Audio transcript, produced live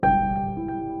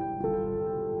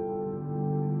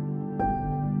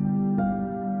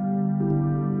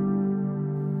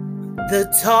The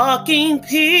talking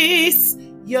piece,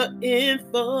 your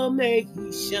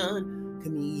information,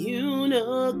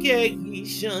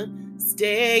 communication,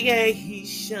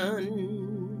 station.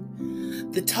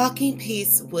 The talking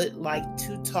piece would like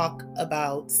to talk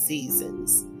about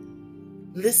seasons.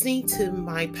 Listening to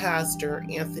my pastor,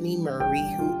 Anthony Murray,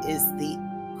 who is the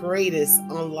greatest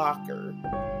unlocker,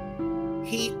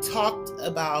 he talked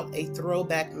about a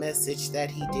throwback message that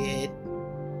he did.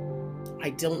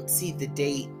 I don't see the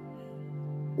date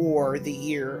or the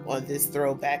year on this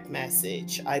throwback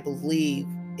message. I believe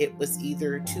it was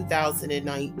either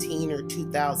 2019 or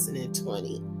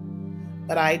 2020.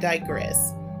 But I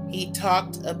digress. He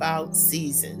talked about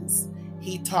seasons.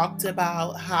 He talked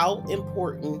about how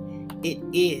important it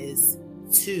is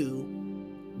to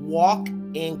walk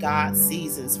in God's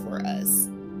seasons for us.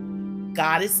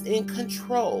 God is in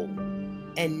control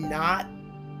and not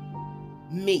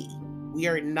me. We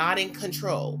are not in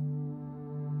control.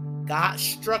 God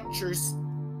structures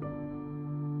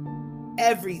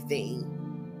everything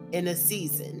in a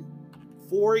season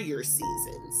for your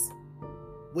seasons,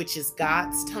 which is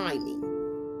God's timing.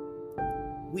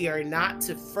 We are not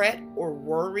to fret or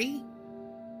worry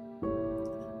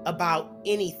about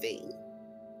anything.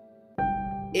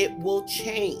 It will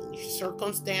change.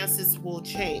 Circumstances will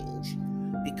change.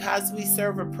 Because we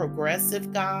serve a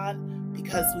progressive God,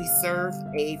 because we serve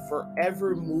a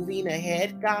forever moving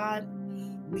ahead God,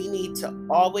 we need to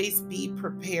always be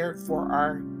prepared for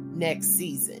our next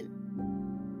season.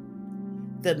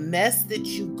 The mess that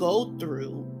you go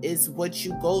through is what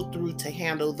you go through to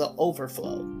handle the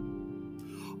overflow.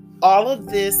 All of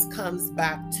this comes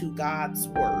back to God's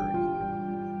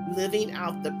word, living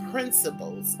out the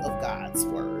principles of God's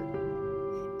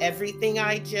word. Everything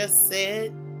I just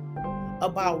said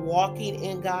about walking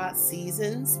in God's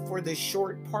seasons, for the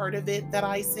short part of it that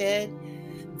I said,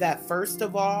 that first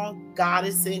of all, God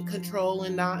is in control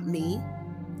and not me.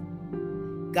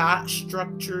 God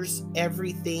structures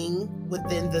everything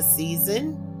within the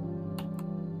season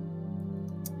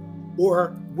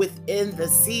or within the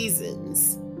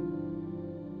seasons.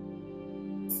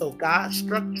 So God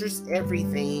structures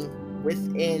everything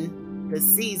within the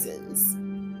seasons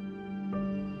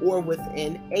or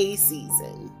within a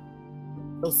season.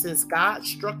 So since God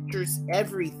structures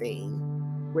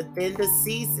everything within the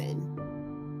season,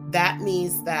 that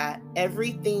means that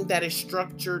everything that is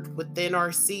structured within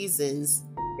our seasons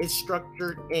is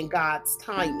structured in God's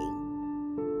timing.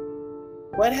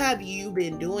 What have you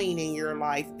been doing in your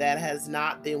life that has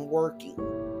not been working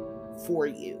for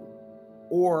you?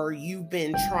 Or you've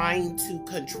been trying to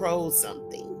control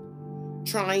something,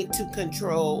 trying to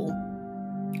control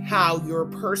how your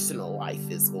personal life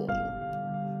is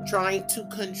going, trying to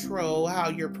control how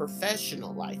your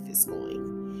professional life is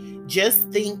going. Just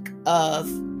think of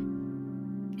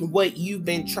what you've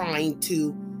been trying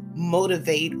to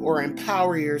motivate or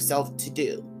empower yourself to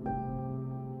do.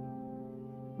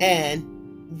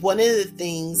 And one of the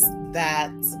things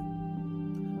that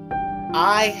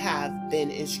I have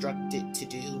been instructed to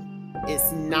do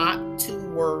is not to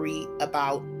worry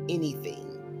about anything.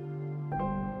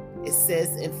 It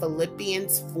says in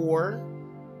Philippians 4,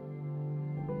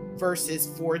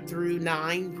 verses 4 through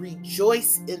 9,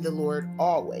 rejoice in the Lord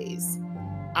always.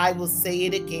 I will say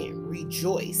it again,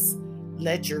 rejoice.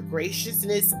 Let your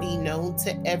graciousness be known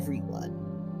to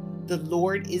everyone. The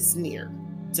Lord is near.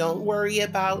 Don't worry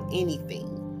about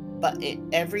anything, but in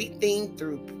everything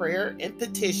through prayer and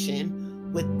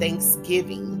petition with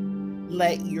thanksgiving,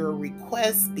 let your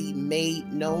requests be made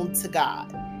known to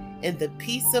God. And the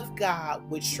peace of God,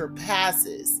 which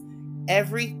surpasses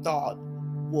every thought,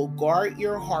 will guard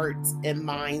your hearts and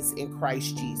minds in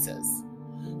Christ Jesus.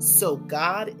 So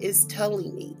God is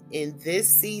telling me in this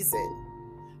season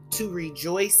to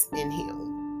rejoice in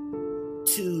Him,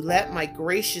 to let my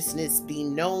graciousness be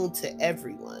known to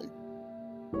everyone.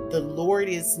 The Lord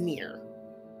is near.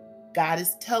 God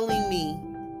is telling me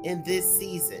in this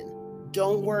season,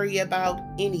 don't worry about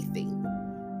anything,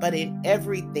 but in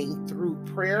everything through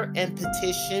prayer and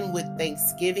petition with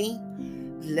thanksgiving,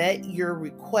 let your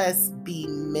requests be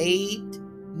made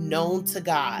known to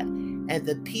God, and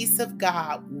the peace of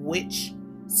God, which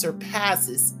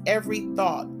surpasses every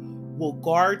thought, will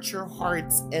guard your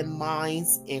hearts and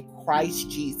minds in Christ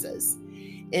Jesus.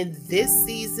 In this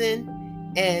season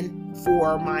and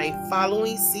for my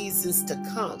following seasons to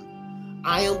come,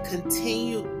 I am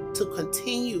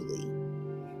continually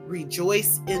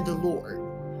rejoice in the Lord.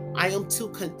 I am to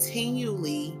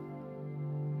continually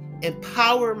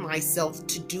empower myself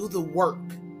to do the work.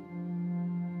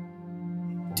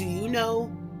 Do you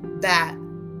know that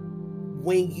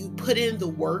when you put in the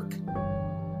work,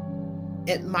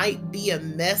 it might be a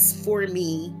mess for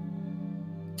me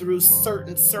through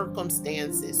certain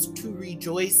circumstances to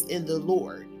rejoice in the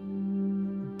Lord.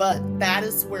 But that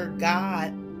is where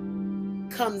God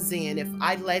comes in, if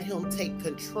I let him take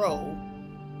control,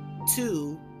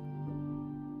 to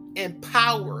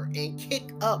empower and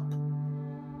kick up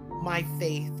my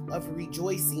faith of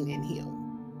rejoicing in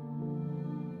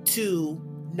him, to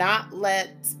not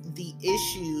let the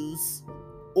issues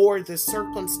or the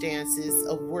circumstances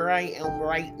of where I am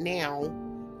right now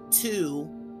to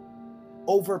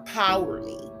overpower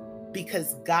me,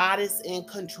 because God is in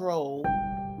control.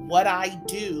 What I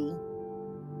do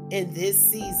in this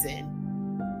season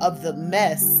of the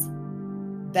mess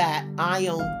that I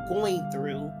am going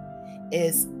through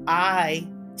is I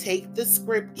take the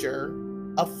scripture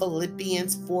of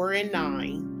Philippians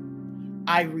 4:9.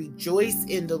 I rejoice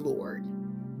in the Lord.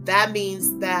 That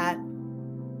means that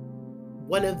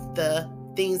one of the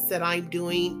things that I'm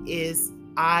doing is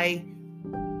I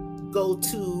go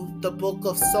to the book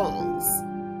of Songs.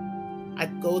 I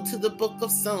go to the book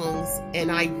of Songs and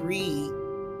I read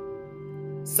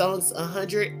Songs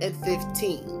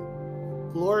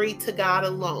 115. Glory to God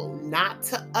alone, not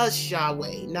to us,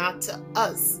 Yahweh, not to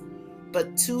us,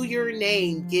 but to your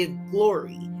name give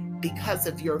glory because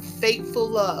of your faithful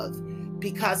love,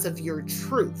 because of your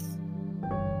truth.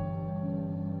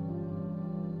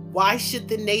 Why should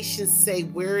the nations say,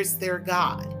 where is their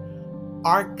God?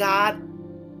 Our God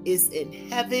is in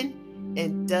heaven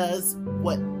and does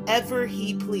whatever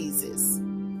he pleases.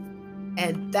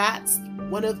 And that's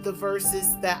one of the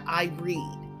verses that I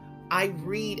read. I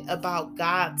read about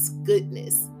God's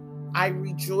goodness. I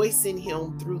rejoice in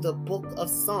him through the book of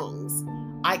Songs.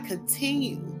 I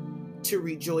continue to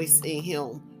rejoice in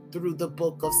him through the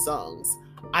book of Songs.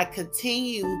 I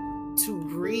continue to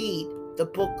read the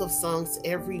book of Songs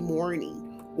every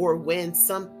morning, or when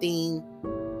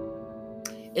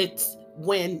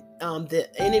the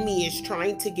enemy is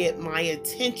trying to get my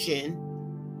attention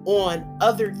on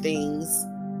other things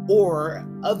or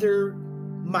other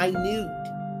minute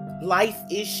life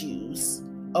issues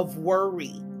of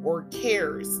worry or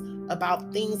cares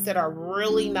about things that are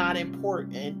really not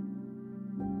important,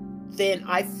 then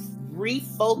I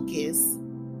refocus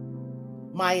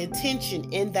my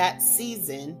attention in that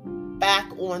season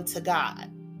back onto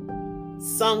God.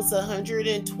 Psalms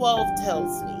 112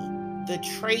 tells me the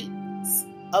traits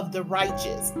of the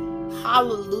righteous.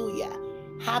 Hallelujah.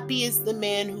 Happy is the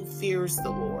man who fears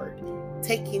the Lord,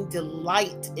 taking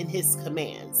delight in his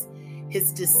commands.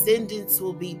 His descendants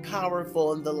will be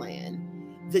powerful in the land.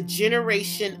 The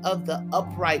generation of the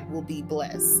upright will be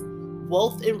blessed.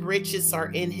 Wealth and riches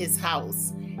are in his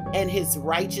house, and his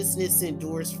righteousness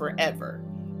endures forever.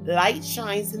 Light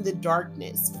shines in the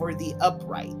darkness for the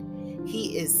upright.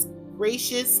 He is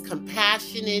gracious,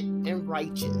 compassionate, and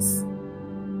righteous.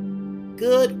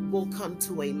 Good will come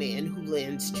to a man who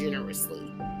lends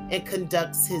generously and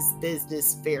conducts his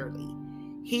business fairly.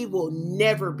 He will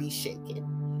never be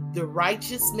shaken. The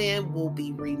righteous man will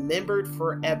be remembered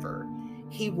forever.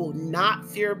 He will not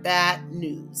fear bad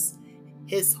news.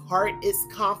 His heart is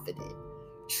confident,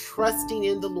 trusting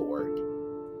in the Lord.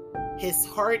 His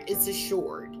heart is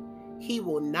assured. He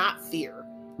will not fear.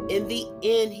 In the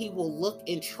end, he will look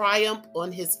in triumph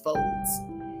on his foes.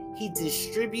 He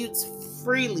distributes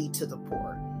freely to the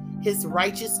poor. His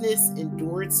righteousness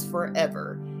endures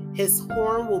forever. His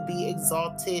horn will be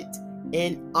exalted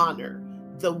in honor.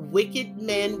 The wicked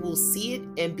man will see it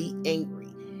and be angry.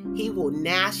 He will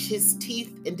gnash his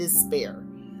teeth in despair.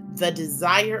 The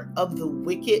desire of the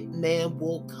wicked man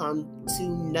will come to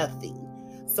nothing.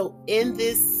 So in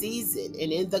this season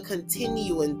and in the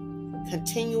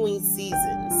continuing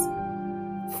seasons,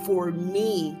 for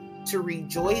me to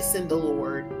rejoice in the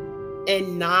Lord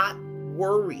and not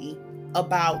worry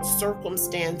about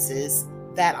circumstances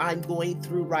that I'm going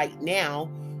through right now,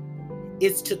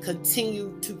 is to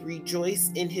continue to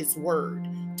rejoice in his word,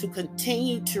 to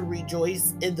continue to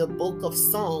rejoice in the book of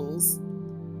Songs,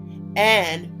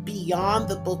 and beyond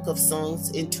the book of Songs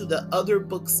into the other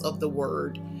books of the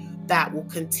word that will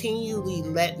continually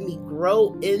let me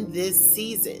grow in this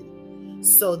season,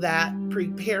 so that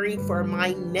preparing for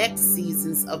my next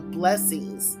seasons of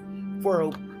blessings,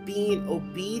 for being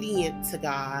obedient to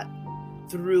God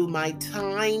through my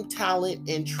time, talent,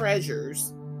 and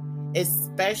treasures,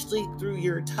 especially through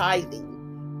your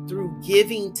tithing, through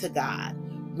giving to God.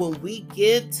 When we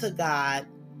give to God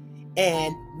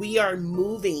and we are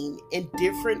moving in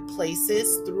different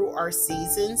places through our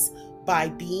seasons by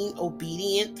being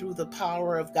obedient through the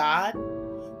power of God,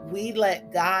 we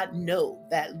let God know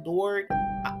that, Lord,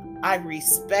 I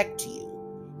respect you.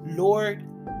 Lord,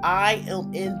 I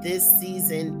am in this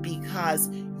season because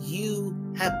you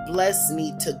have blessed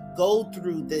me to go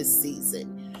through this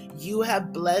season. You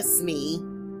have blessed me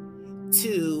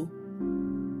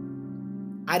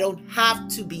I don't have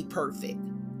to be perfect.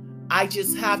 I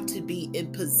just have to be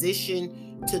in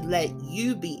position to let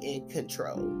you be in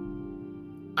control.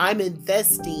 I'm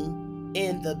investing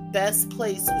in the best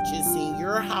place, which is in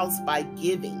your house, by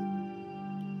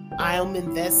giving. I am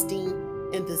investing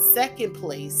in the second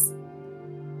place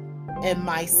in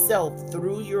myself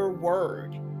through your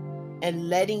word and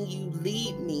letting you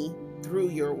lead me through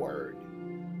your word.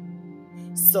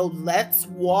 So let's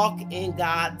walk in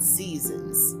God's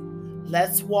seasons.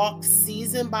 Let's walk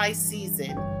season by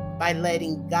season by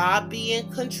letting God be in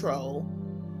control,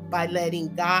 by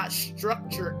letting God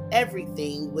structure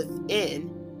everything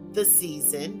within the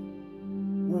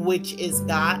season, which is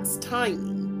God's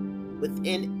timing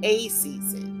within a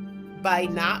season, by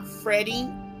not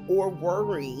fretting or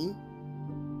worrying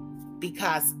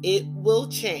because it will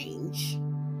change,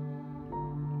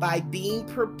 by being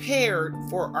prepared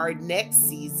for our next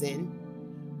season,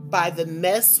 by the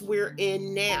mess we're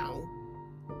in now,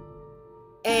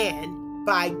 and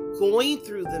by going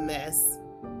through the mess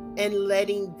and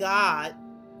letting God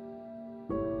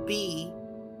be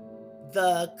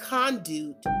the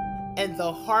conduit and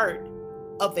the heart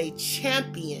of a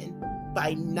champion,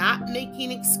 by not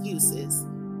making excuses,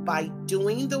 by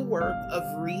doing the work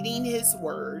of reading His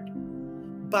word,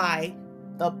 by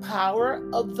the power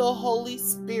of the Holy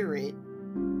Spirit,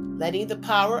 letting the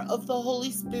power of the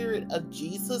Holy Spirit of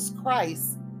Jesus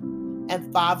Christ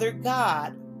and Father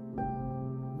God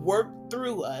work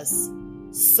through us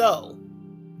so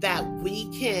that we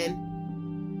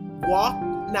can walk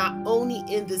not only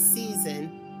in the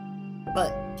season,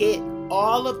 but get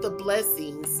all of the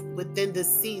blessings within the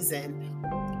season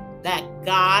that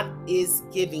God is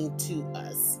giving to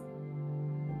us.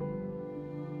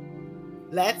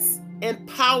 Let's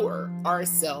empower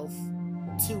ourselves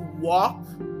to walk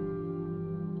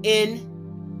in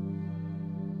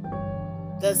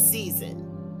the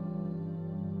season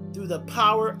through the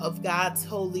power of God's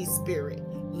Holy Spirit.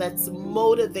 Let's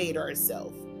motivate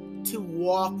ourselves to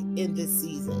walk in the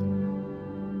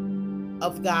season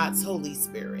of God's Holy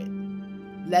Spirit.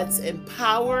 Let's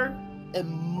empower and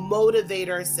motivate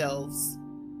ourselves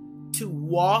to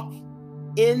walk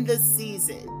in the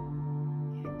season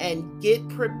and get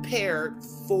prepared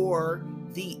for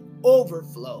the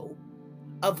overflow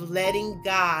of letting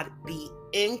God be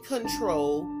in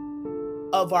control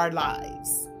of our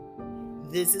lives.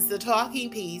 This is the Talking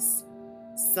Piece,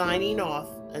 signing off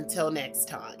until next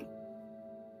time.